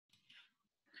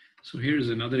So here is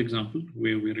another example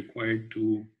where we're required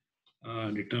to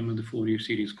determine the Fourier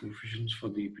series coefficients for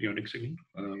the periodic signal,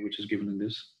 which is given in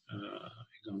this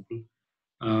example.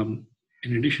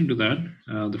 In addition to that,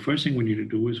 the first thing we need to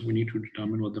do is we need to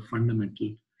determine what the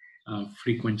fundamental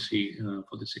frequency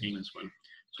for the signal as well.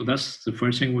 So that's the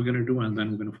first thing we're going to do, and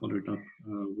then we're going to follow it up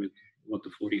with what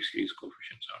the Fourier series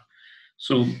coefficients are.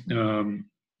 So,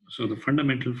 so the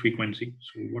fundamental frequency.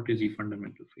 So what is the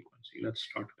fundamental frequency? Let's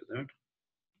start with that.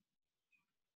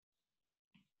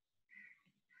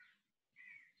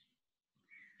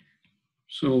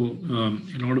 So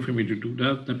in order for me to do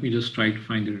that, let me just try to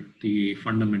find the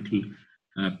fundamental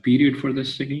period for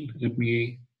this signal. Let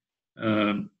me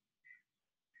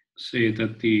say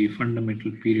that the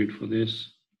fundamental period for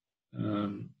this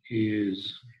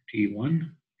is T1,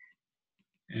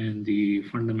 and the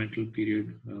fundamental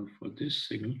period for this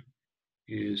signal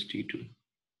is T2.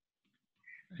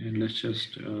 And let's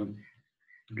just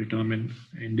determine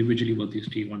individually what these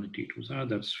T1 and T2s are.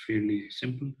 That's fairly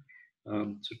simple.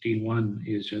 So T1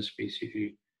 is just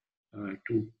basically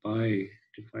 2 pi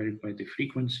divided by the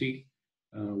frequency,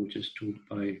 which is 2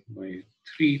 pi by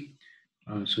 3.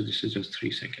 So this is just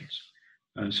 3 seconds.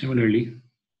 Similarly,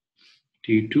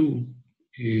 T2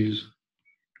 is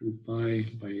 2 pi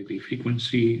by the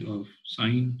frequency of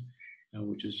sine,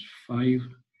 which is 5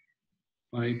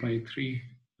 pi by 3.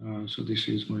 So this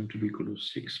is going to be equal to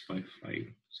 6 by 5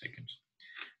 seconds.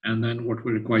 And then what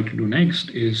we're required to do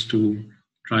next is to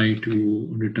try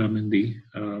to determine the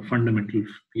fundamental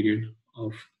period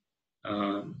of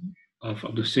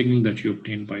the signal that you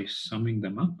obtain by summing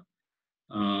them up.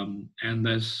 And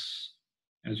this,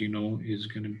 as you know, is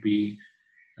going to be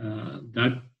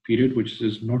that period, which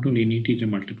is not only an integer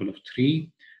multiple of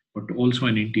 3, but also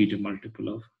an integer multiple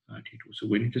of T2. So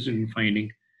we're interested in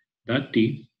finding that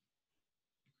T,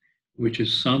 which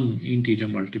is some integer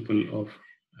multiple of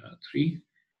 3,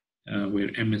 where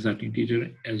m is that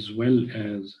integer, as well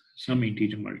as some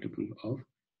integer multiple of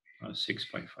 6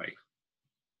 by 5.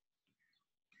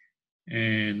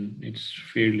 And it's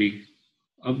fairly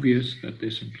obvious that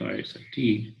this implies that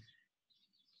T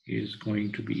is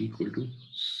going to be equal to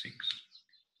 6,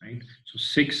 right? So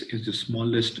 6 is the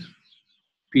smallest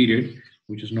period,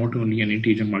 which is not only an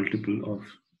integer multiple of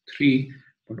 3,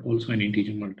 but also an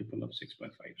integer multiple of 6 by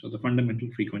 5. So the fundamental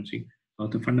frequency, or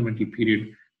the fundamental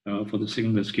period for the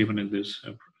signal that's given in this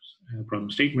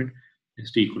problem statement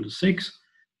is T equal to 6.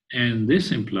 And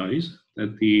this implies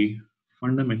that the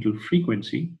fundamental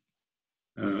frequency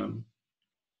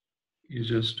is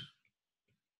just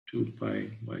 2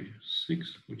 pi by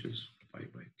 6, which is pi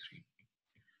by 3.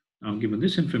 Now, given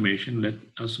this information, let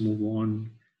us move on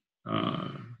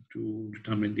to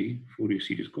determine the Fourier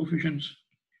series coefficients.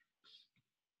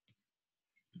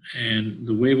 And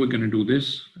the way we're going to do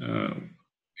this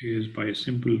is by a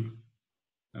simple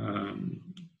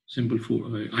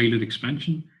Euler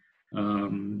expansion.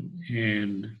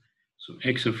 And so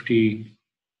x of t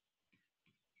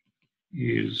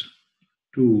is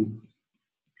 2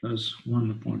 plus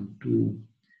 1 upon 2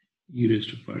 e raised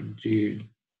to power j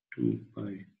 2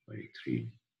 pi by 3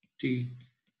 t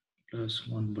plus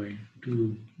 1 by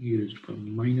 2 e raised to power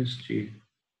minus j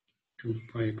 2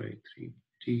 pi by 3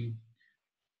 t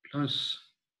plus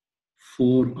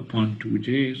 4 upon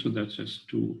 2j, so that's just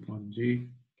 2 upon j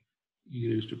e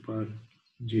raised to power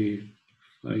j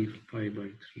 5 pi by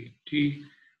 3 t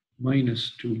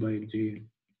minus 2 by j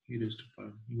e raised to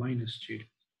power minus j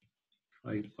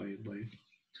 5 pi by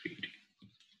 3 t.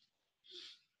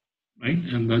 Right,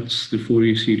 and that's the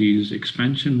Fourier series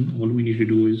expansion. All we need to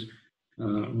do is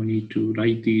we need to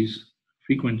write these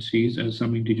frequencies as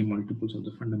some integer multiples of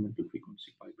the fundamental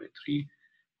frequency pi by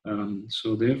 3.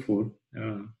 So therefore,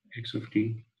 x of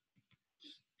t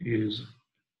is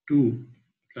 2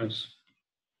 plus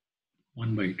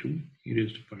 1 by 2 e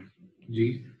raised to power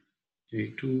g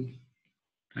j2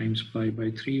 times pi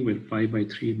by 3, where pi by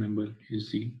 3, remember, is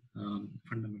the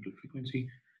fundamental frequency,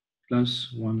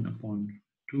 plus 1 upon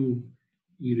 2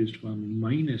 e raised to power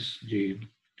minus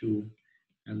j2,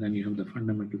 and then you have the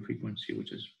fundamental frequency,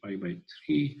 which is pi by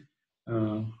 3.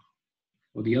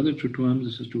 For the other two terms,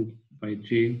 this is 2 by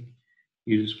j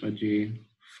e raised to power j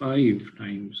 5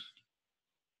 times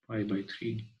pi by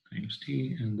 3 times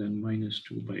t, and then minus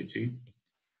 2 by j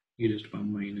e raised to power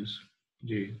minus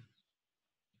j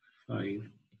 5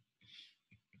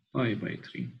 pi by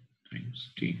 3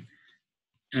 times t.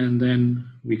 And then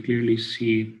we clearly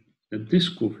see that this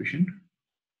coefficient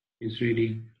is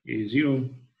really A0.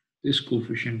 This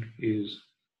coefficient is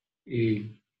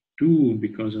A2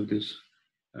 because of this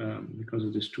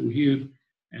 2 here.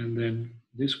 And then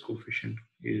this coefficient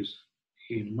is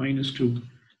A minus 2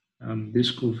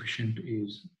 This coefficient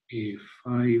is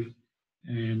A5,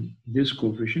 and this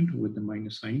coefficient with the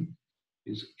minus sign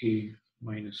is A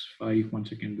minus 5,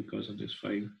 once again because of this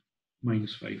 5,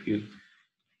 minus 5 here,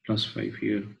 plus 5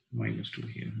 here, minus 2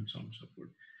 here, and so on and so forth.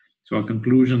 So our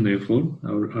conclusion, therefore,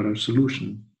 our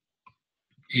solution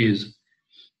is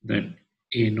that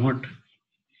A naught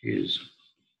is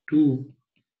 2,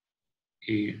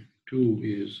 A2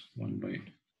 is 1 by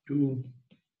 2,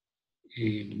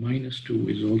 A minus 2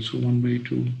 is also 1 by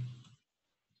 2,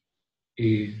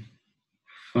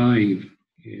 A5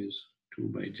 is 2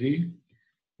 by j,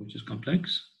 which is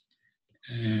complex,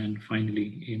 and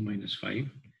finally A minus 5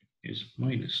 is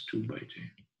minus 2 by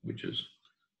j, which is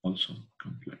also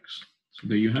complex. So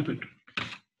there you have it.